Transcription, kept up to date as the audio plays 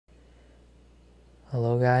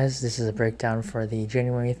Hello guys, this is a breakdown for the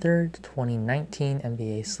January 3rd, 2019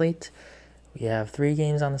 NBA slate. We have 3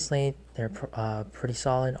 games on the slate. They're pretty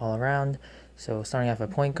solid all around. So starting off at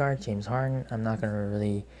point guard, James Harden. I'm not going to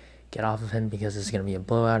really get off of him because it's going to be a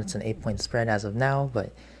blowout. It's an 8-point spread as of now,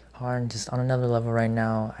 but Harden just on another level right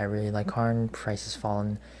now. I really like Harden. Price has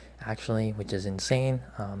fallen actually, which is insane.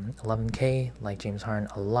 11K, like James Harden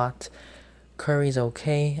a lot. Curry's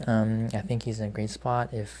okay. I think he's in a great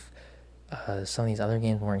spot if some of these other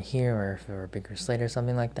games weren't here, or if it were a bigger slate or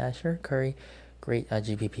something like that. Sure, Curry, great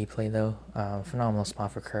GPP play though. Phenomenal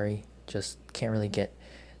spot for Curry. Just can't really get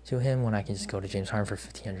to him when I can just go to James Harden for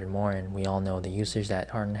 1,500 more, and we all know the usage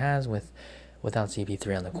that Harden has without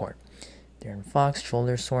CP3 on the court. Darren Fox,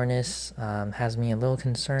 shoulder soreness, has me a little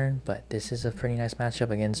concerned, but this is a pretty nice matchup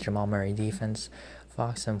against Jamal Murray defense.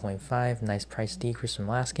 Fox 7.5, nice price decrease from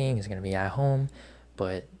last game. He's going to be at home,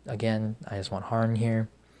 but again, I just want Harden here.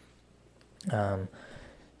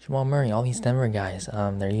 Jamal Murray, all these Denver guys,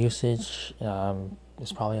 their usage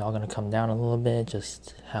is probably all going to come down a little bit,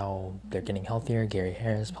 just how they're getting healthier. Gary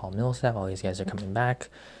Harris, Paul Millsap, all these guys are coming back.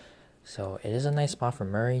 So it is a nice spot for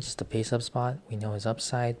Murray, just a pace-up spot. We know his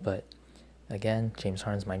upside, but again, James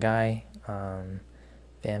Harden's my guy.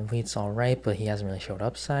 Van Vliet's all right, but he hasn't really showed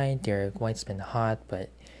upside. Derek White's been hot, but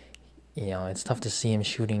it's tough to see him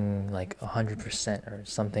shooting like 100% or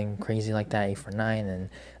something crazy like that, 8 for 9, and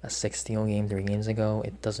a 6-steal game 3 games ago.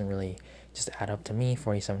 It doesn't really just add up to me,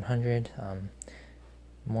 4,700.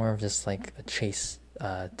 More of just like a chase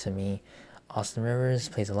to me. Austin Rivers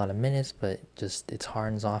plays a lot of minutes, but just it's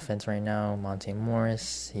Harden's offense right now. Monte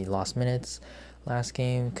Morris, he lost minutes last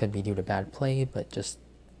game. Could be due to bad play, but just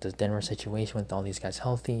the Denver situation with all these guys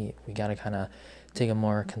healthy, we got to kind of take a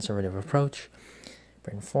more conservative approach.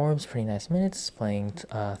 Bryn Forbes, pretty nice minutes, playing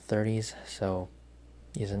 30s, so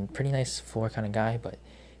he's a pretty nice floor kind of guy, but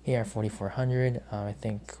here at 4,400, I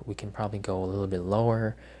think we can probably go a little bit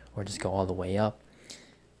lower or just go all the way up.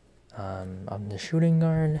 On the shooting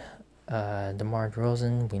guard, DeMar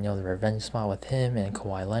DeRozan, we know the revenge spot with him and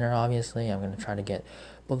Kawhi Leonard, obviously. I'm going to try to get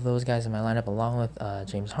both of those guys in my lineup along with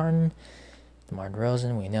James Harden. DeMar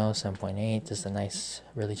DeRozan, we know 7.8, just a nice,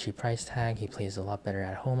 really cheap price tag. He plays a lot better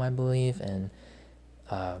at home, I believe, and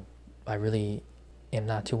I really am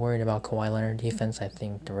not too worried about Kawhi Leonard defense. I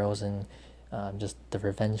think DeRozan, just the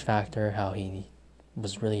revenge factor, how he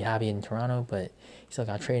was really happy in Toronto, but he still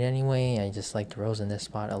got traded anyway. I just like DeRozan this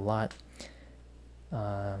spot a lot.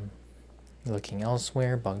 Looking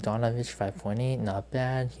elsewhere, Bogdanovich 5.8, not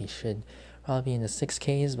bad. He should probably be in the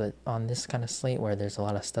 6Ks, but on this kind of slate where there's a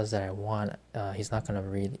lot of studs that I want, he's not going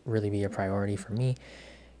to really be a priority for me.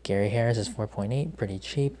 Gary Harris is 4.8, pretty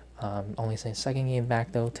cheap. Only saying second game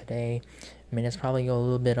back though today. Minutes probably go a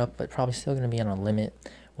little bit up, but probably still going to be on a limit.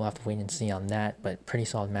 We'll have to wait and see on that, but pretty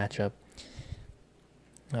solid matchup.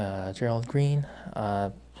 Gerald Green,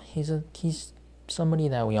 he's somebody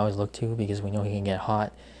that we always look to because we know he can get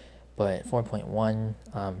hot, but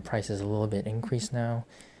 4.1, price is a little bit increased now.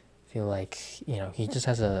 I feel like he just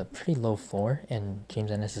has a pretty low floor, and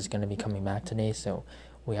James Ennis is going to be coming back today, so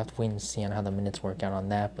we have to wait and see on how the minutes work out on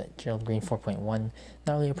that. But Gerald Green 4.1,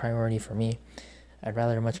 not really a priority for me. I'd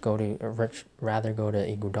rather go to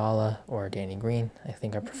Iguodala or Danny Green. I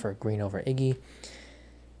think I prefer Green over Iggy.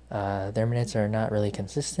 Their minutes are not really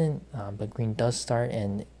consistent, but Green does start,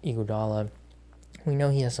 and Iguodala, we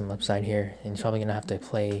know he has some upside here, and he's probably going to have to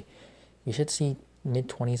play. We should see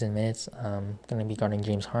mid-20s in minutes. Going to be guarding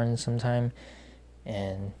James Harden sometime,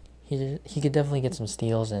 and he could definitely get some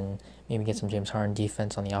steals and maybe get some James Harden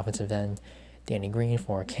defense on the offensive end. Danny Green,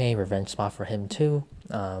 4K, revenge spot for him too.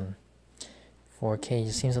 4K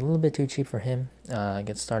just seems a little bit too cheap for him.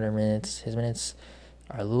 Gets starter minutes. His minutes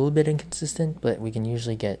are a little bit inconsistent, but we can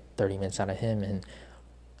usually get 30 minutes out of him.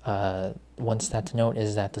 And one stat to note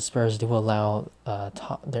is that the Spurs do allow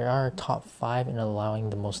there are top 5 in allowing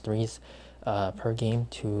the most threes per game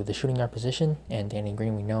to the shooting guard position. And Danny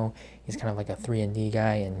Green, we know he's kind of like a 3-and-D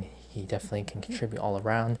guy, and he definitely can contribute all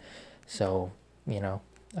around. So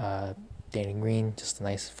Danny Green, just a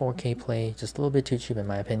nice 4K play, just a little bit too cheap in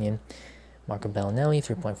my opinion. Marco Bellinelli,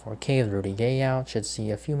 3.4K with Rudy Gay out, should see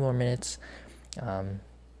a few more minutes.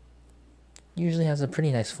 Usually has a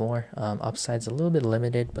pretty nice floor. Upside's a little bit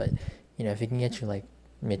limited, but if he can get you like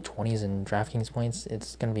mid-20s in DraftKings points,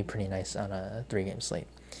 it's going to be pretty nice on a 3-game slate.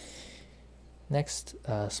 Next,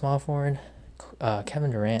 small forward,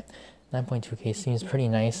 Kevin Durant, 9.2K seems pretty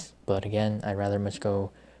nice, but again, I'd rather much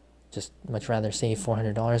rather save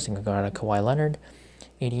 $400 than go out of Kawhi Leonard.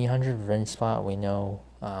 8,800 revenge spot. We know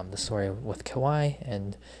the story with Kawhi,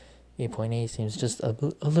 and 8.8 seems just a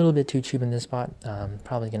little bit too cheap in this spot.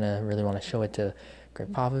 Probably gonna really want to show it to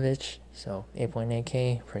Greg Popovich. So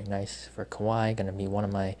 8.8K, pretty nice for Kawhi. Gonna be one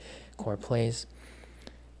of my core plays.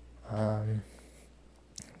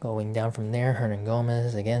 Going down from there, Hernan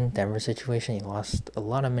Gomez, again, Denver situation. He lost a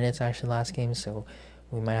lot of minutes actually last game, so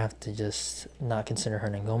we might have to just not consider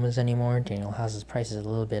Hernan Gomez anymore. Daniel House's price is a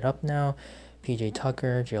little bit up now. PJ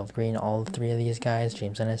Tucker, Gerald Green, all three of these guys.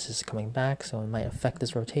 James Ennis is coming back, so it might affect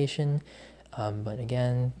this rotation. But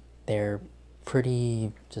again, they're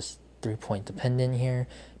pretty just 3-point dependent here.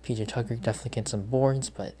 PJ Tucker definitely gets some boards,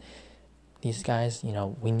 but these guys,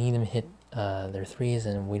 we need them to hit their threes,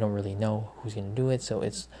 and we don't really know who's going to do it, so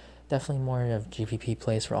it's definitely more of GPP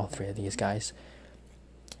plays for all three of these guys.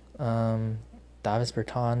 Davis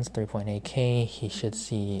Bertans, 3.8K. He should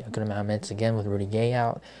see a good amount of minutes again with Rudy Gay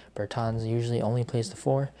out. Bertans usually only plays the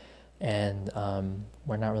 4, and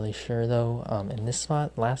we're not really sure though. In this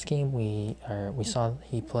spot, last game we saw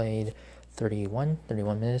he played 31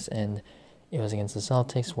 minutes, and it was against the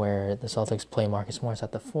Celtics, where the Celtics play Marcus Morris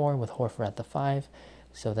at the 4 with Horford at the 5.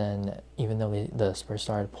 So then, even though the Spurs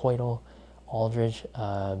started Poeltl, Aldridge,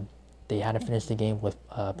 they had to finish the game with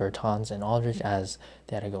Bertans and Aldridge, as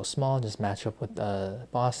they had to go small, just match up with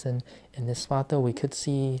Boston. In this spot, though, we could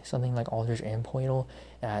see something like Aldridge and Poeltl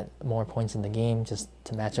at more points in the game, just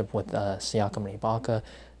to match up with Siakam and Ibaka.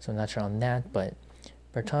 So I'm not sure on that, but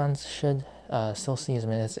Bertans should still see his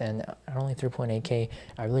minutes, and at only 3.8K,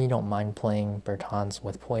 I really don't mind playing Bertans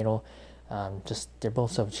with Poeltl. Just they're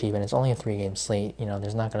both so cheap, and it's only a 3-game slate.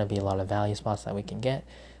 There's not going to be a lot of value spots that we can get.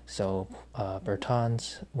 So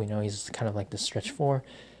Bertans, we know he's kind of like the stretch 4,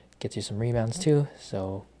 gets you some rebounds too.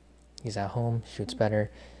 So he's at home, shoots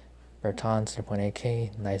better. Bertans,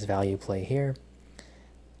 3.8K, nice value play here.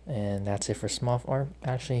 And that's it for small. Or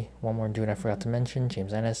actually, one more dude I forgot to mention,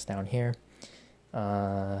 James Ennis down here.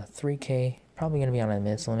 3K, probably going to be on a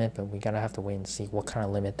minutes limit, but we gotta have to wait and see what kind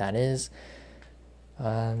of limit that is.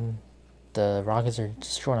 The Rockets are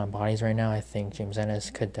just short on bodies right now. I think James Ennis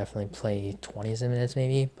could definitely play 20 minutes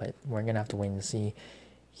maybe, but we're gonna have to wait and see.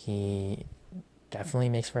 He definitely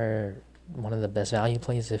makes for one of the best value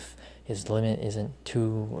plays if his limit isn't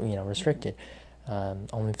too restricted.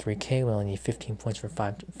 Only 3K, we only need 15 points for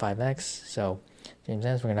 5x. So James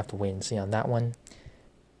Ennis, we're gonna have to wait and see on that one.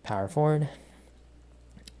 Power forward.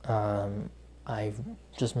 I'd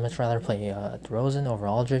just much rather play DeRozan over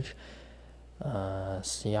Aldridge.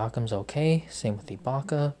 Siakam's okay, same with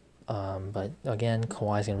Ibaka. But again,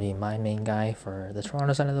 Kawhi's going to be my main guy for the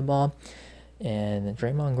Toronto side of the ball. And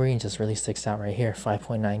Draymond Green just really sticks out right here,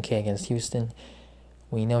 5.9K against Houston.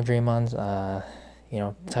 We know Draymond's,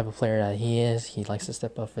 type of player that he is. He likes to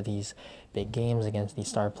step up for these big games against these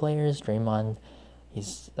star players. Draymond,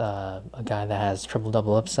 he's a guy that has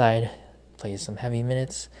triple-double upside, plays some heavy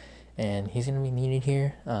minutes, and he's going to be needed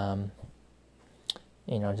here.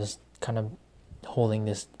 Just kind of holding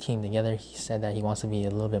this team together. He said that he wants to be a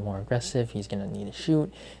little bit more aggressive. He's going to need to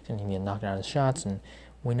shoot. He's going to need to knock down his shots, and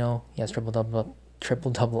we know he has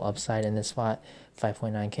triple-double upside in this spot.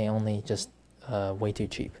 5.9K only, just way too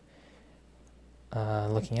cheap.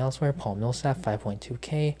 Looking elsewhere, Paul Millsap,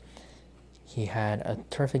 5.2K. He had a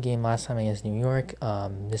terrific game last time against New York.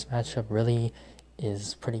 This matchup really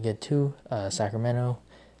is pretty good too. Sacramento,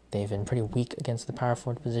 they've been pretty weak against the power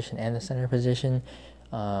forward position and the center position.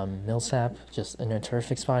 Millsap just in a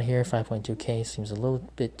terrific spot here. 5.2K seems a little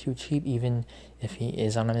bit too cheap, even if he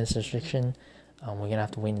is on a minutes restriction. We're gonna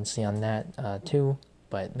have to wait and see on that too.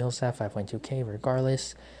 But Millsap, 5.2K,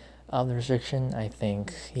 regardless of the restriction, I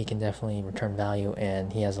think he can definitely return value,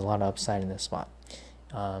 and he has a lot of upside in this spot.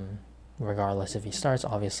 Regardless if he starts,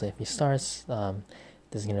 obviously if he starts,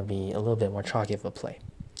 this is gonna be a little bit more chalky of a play.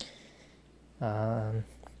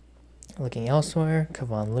 Looking elsewhere,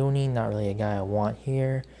 Kevon Looney, not really a guy I want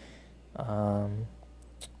here.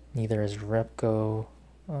 Neither is Repko.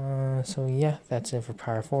 So yeah, that's it for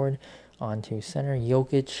power forward. On to center,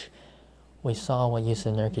 Jokic. We saw what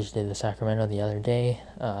Jusuf Nurkic did to Sacramento the other day.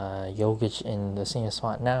 Jokic in the same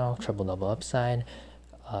spot now, triple-double upside.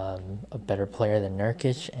 A better player than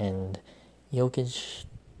Nurkic, and Jokic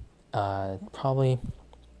probably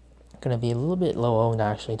going to be a little bit low-owned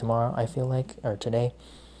actually tomorrow, I feel like, or today.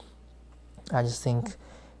 I just think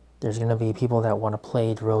there's going to be people that want to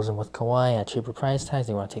play DeRozan with Kawhi at cheaper price tags.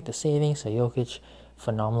 They want to take the savings. So Jokic,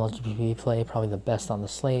 phenomenal GPP play, probably the best on the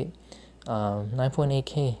slate.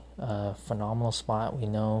 9.8K, phenomenal spot. We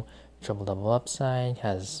know triple-double upside,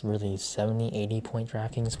 has really 70, 80 point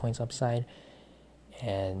DraftKings points upside.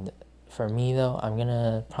 And for me, though, I'm going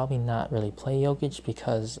to probably not really play Jokic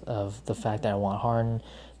because of the fact that I want Harden,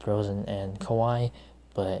 DeRozan, and Kawhi.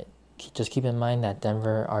 But just keep in mind that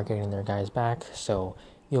Denver are getting their guys back, so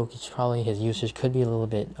Jokic probably his usage could be a little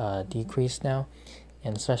bit decreased now.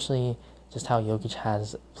 and especially just how Jokic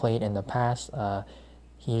has played in the past.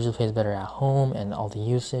 He usually plays better at home, and all the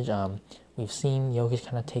usage. We've seen Jokic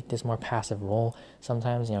kind of take this more passive role.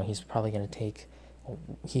 Sometimes, he's probably going to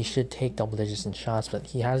he should take double digits in shots, but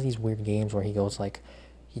he has these weird games where he goes like,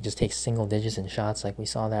 he just takes single digits in shots. Like we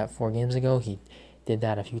saw that 4 games ago. He did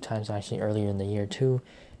that a few times actually earlier in the year too,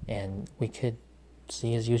 and we could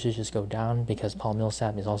see his usage just go down because Paul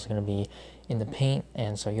Millsap is also going to be in the paint,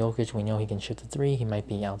 and so Jokic, we know he can shoot the three. He might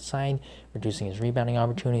be outside, reducing his rebounding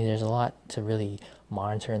opportunity. There's a lot to really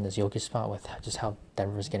monitor in this Jokic spot with just how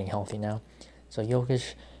Denver's getting healthy now. So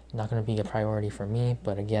Jokic, not going to be a priority for me,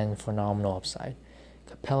 but again, phenomenal upside.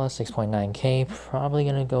 Capella, 6.9K, probably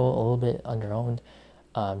going to go a little bit underowned.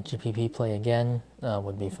 GPP play again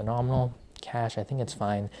would be phenomenal. Cash, I think it's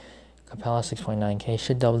fine. Capella, 6.9K,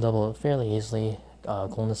 should double fairly easily.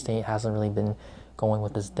 Golden State hasn't really been going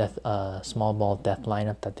with this small ball death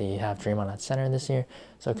lineup that they have Draymond at center this year.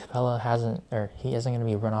 So Capella he isn't going to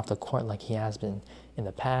be run off the court like he has been in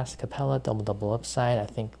the past. Capella, double upside. I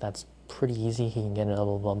think that's pretty easy. He can get a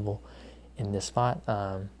double in this spot.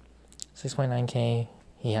 6.9K,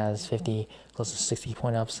 he has 50, close to 60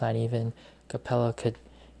 point upside even. Capella could,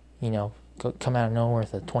 come out of nowhere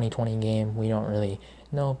with a 2020 game. We don't really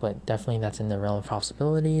know, but definitely that's in the realm of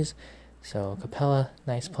possibilities. So Capella,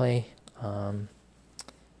 nice play.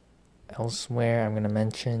 Elsewhere, I'm going to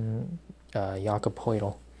mention Jakob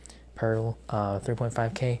Poeltl,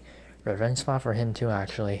 3.5K. Revenge spot for him too,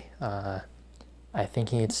 actually. I think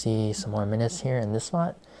he'd see some more minutes here in this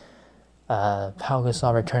spot. Pau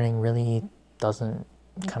Gasol returning really doesn't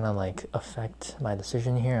kind of affect my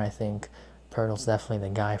decision here. I think Poeltl's definitely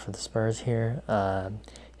the guy for the Spurs here.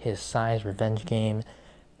 His size, revenge game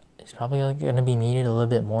is probably going to be needed a little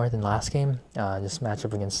bit more than last game. This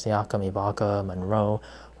matchup against Siakam, Ibaka, Monroe,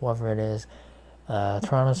 whoever it is.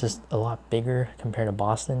 Toronto's just a lot bigger compared to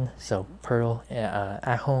Boston. So Poeltl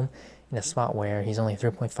at home in a spot where he's only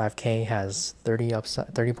 3.5K, has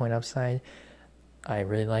 30 point upside. I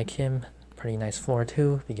really like him. Pretty nice floor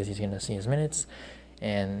too because he's going to see his minutes.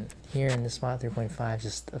 And here in this spot, 3.5,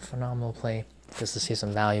 just a phenomenal play just to see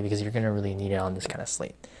some value because you're going to really need it on this kind of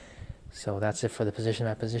slate. So that's it for the position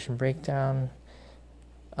by position breakdown.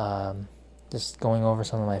 Just going over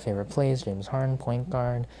some of my favorite plays. James Harden, point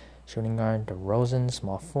guard. Shooting guard, DeRozan,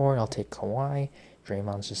 small forward. I'll take Kawhi.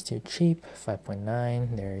 Draymond's just too cheap,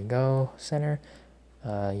 5.9. There you go, center.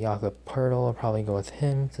 Jakob Poeltl, I'll probably go with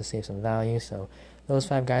him to save some value. So those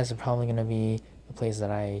 5 guys are probably going to be the plays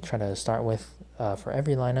that I try to start with for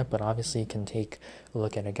every lineup, but obviously you can take a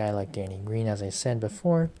look at a guy like Danny Green, as I said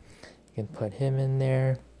before. You can put him in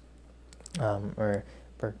there, or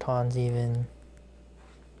Bertans even.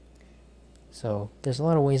 So there's a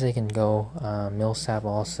lot of ways they can go. Millsap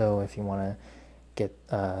also, if you want to get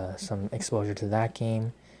some exposure to that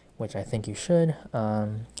game, which I think you should.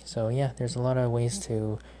 So yeah, there's a lot of ways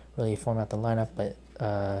to really format the lineup,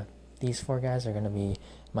 but these 4 guys are going to be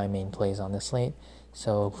my main plays on this slate.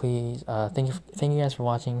 So please, thank you guys for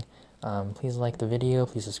watching. Please like the video,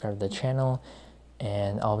 please subscribe to the channel,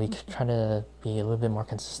 and I'll be trying to be a little bit more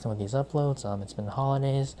consistent with these uploads. It's been the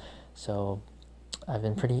holidays, so I've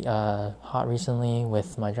been pretty hot recently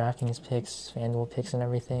with my DraftKings picks, FanDuel picks, and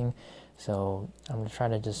everything. So I'm going to try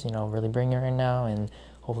to just, really bring it right now, and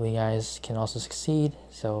hopefully you guys can also succeed.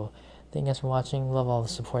 So thank you guys for watching. Love all the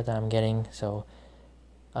support that I'm getting. So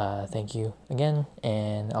thank you again,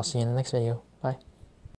 and I'll see you in the next video.